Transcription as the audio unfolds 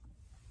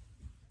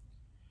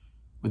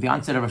With the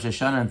onset of Rosh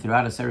Hashanah and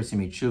throughout Aseret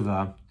Yemei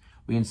Tshuva,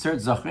 we insert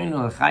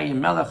Zachrinu l'chayim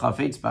melech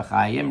hafetz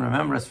b'chayim,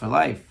 remember us for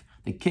life,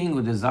 the king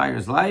who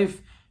desires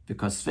life,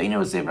 because Sfeinu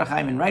v'sefer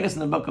chayim, and write us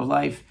in the book of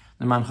life,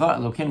 l'mancha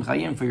elokim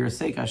chayim, for your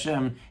sake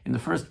Hashem, in the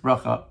first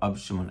bracha of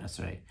Shemon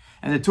Esrei.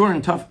 And the Torah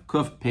in Tuf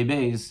Kuf Pei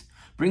Beis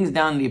brings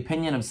down the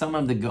opinion of some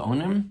of the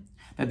Gaonim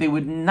that they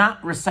would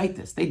not recite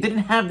this. They didn't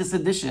have this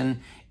addition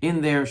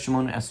in their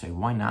Shemon Esrei.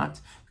 Why not?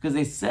 Because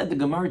they said the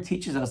Gemara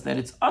teaches us that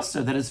it's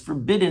usher, that is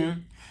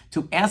forbidden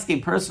to ask a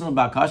personal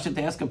bakasha,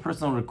 to ask a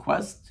personal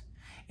request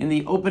in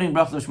the opening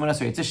bracha of Shemon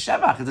Esrei. It's a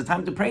shevach, it's a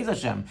time to praise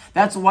Hashem.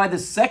 That's why the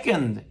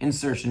second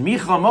insertion,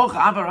 Micha Mocha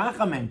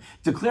Avarachamim,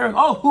 declaring,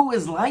 oh, who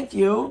is like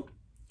you?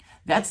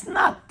 That's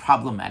not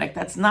problematic.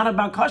 That's not a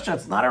bakasha,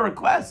 it's not a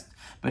request.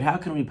 But how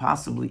can we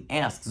possibly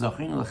ask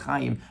Zachrinu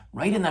l'chayim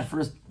right in that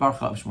first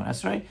bracha of Shemon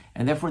Esrei?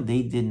 And therefore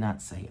they did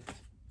not say it.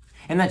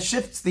 And that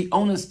shifts the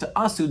onus to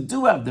us who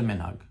do have the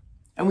minhag.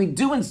 And we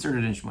do insert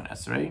it in Shemon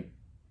Esrei.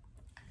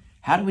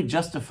 How do we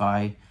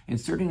justify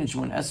inserting in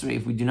Shemon Esrei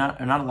if we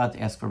are not allowed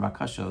to ask for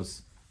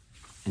bakashos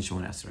in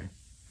Shemon Esrei?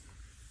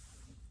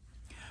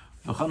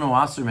 Yochanan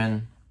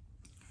Wasserman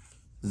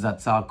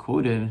Zatzal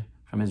quoted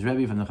from his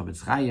Rebbe, from the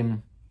Chavetz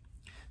Chaim,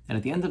 that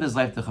at the end of his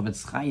life, the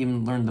Chavetz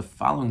Chaim learned the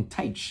following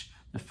taich,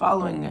 the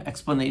following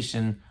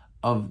explanation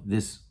of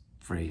this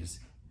phrase.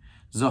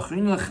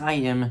 Zochrin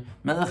l'chayim,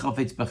 melech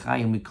hafetz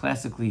b'chayim, we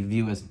classically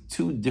view as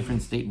two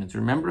different statements.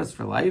 Remember us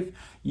for life,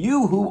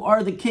 you who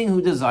are the king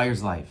who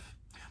desires life.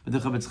 But the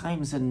Chavetz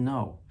Chaim said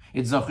no.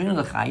 It's zochrin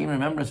l'chayim,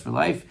 remember us for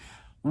life.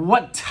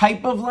 What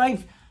type of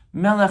life?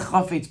 Melech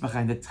hafetz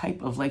b'chayim, the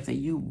type of life that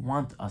you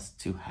want us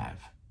to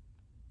have.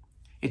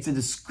 It's a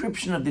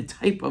description of the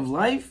type of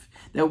life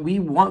that we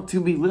want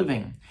to be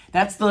living.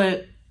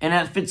 And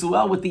that fits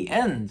well with the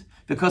end.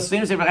 Because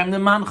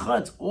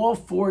it's all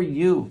for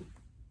you.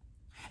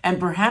 And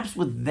perhaps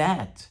with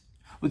that,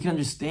 we can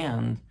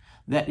understand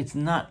that it's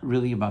not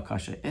really a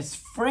bakasha. It's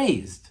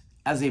phrased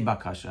as a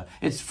bakasha.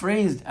 It's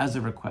phrased as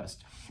a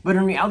request. But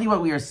in reality,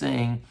 what we are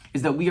saying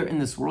is that we are in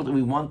this world and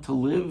we want to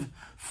live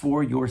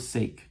for your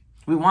sake.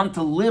 We want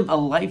to live a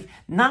life,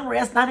 we're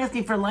not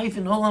asking for life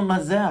in Olam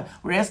Hazeh.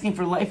 We're asking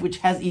for life which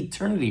has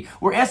eternity.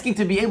 We're asking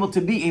to be able to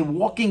be a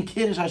walking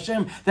Kiddush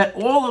Hashem, that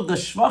all of the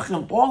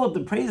shvachim, all of the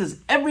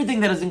praises,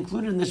 everything that is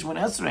included in the Shemon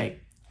Esrei,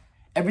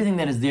 everything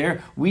that is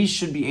there, we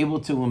should be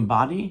able to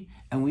embody,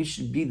 and we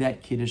should be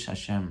that Kiddush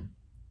Hashem.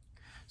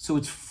 So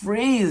it's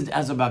phrased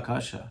as a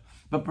bakasha,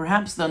 but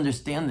perhaps the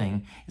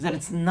understanding is that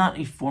it's not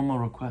a formal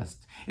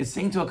request. It's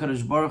saying to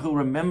HaKadosh Baruch Hu,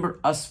 remember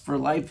us for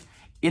life,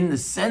 in the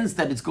sense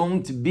that it's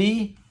going to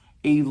be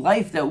a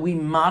life that we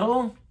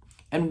model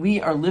and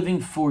we are living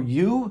for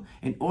you,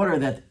 in order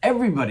that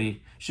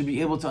everybody should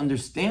be able to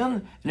understand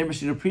and everybody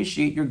should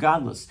appreciate your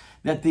godless.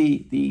 That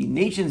the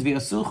nations, as we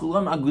say in the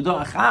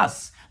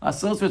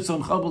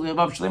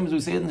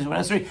Shemon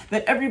Esrei,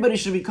 that everybody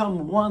should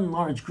become one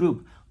large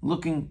group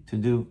looking to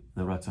do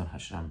the Ratzon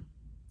Hashem.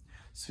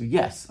 So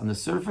yes, on the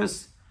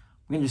surface,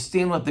 we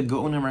understand what the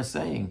Gaonim are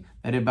saying,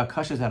 that a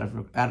bakasha is out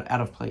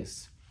of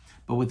place.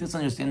 But with this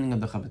understanding of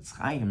the Chavetz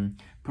Chaim,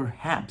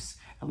 perhaps,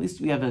 at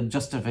least we have a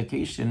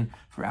justification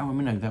for our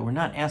minhag, that we're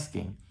not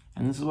asking,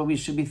 and this is what we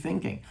should be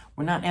thinking,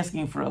 we're not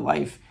asking for a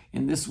life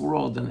in this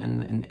world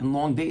and in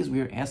long days.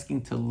 We are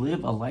asking to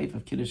live a life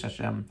of Kiddush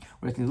Hashem.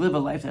 We're asking to live a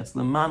life that's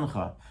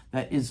lemancha,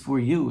 that is for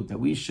you, that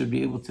we should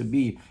be able to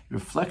be a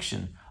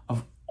reflection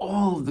of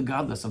all of the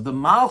godless, of the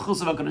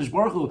malchus of HaKadosh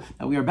Baruch Hu,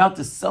 that we are about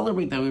to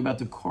celebrate, that we're about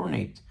to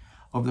coronate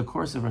over the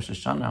course of Rosh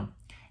Hashanah,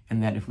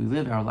 and that if we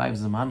live our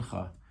lives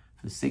lemancha,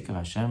 for the sake of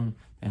Hashem,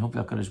 and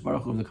hopefully HaKadosh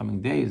Baruch Hu over the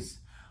coming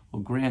days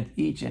will grant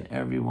each and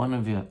every one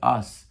of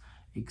us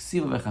a good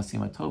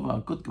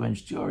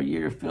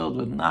year filled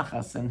with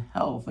nachas and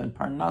health and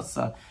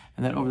parnasa,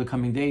 and that over the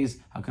coming days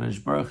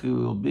HaKadosh Baruch Hu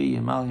will be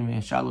will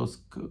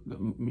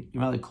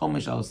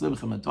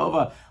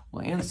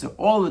answer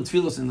all the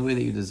tefillos in the way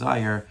that you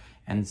desire,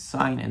 and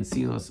sign and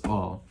seal us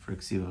all for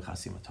Ksiva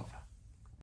Chasima Tova.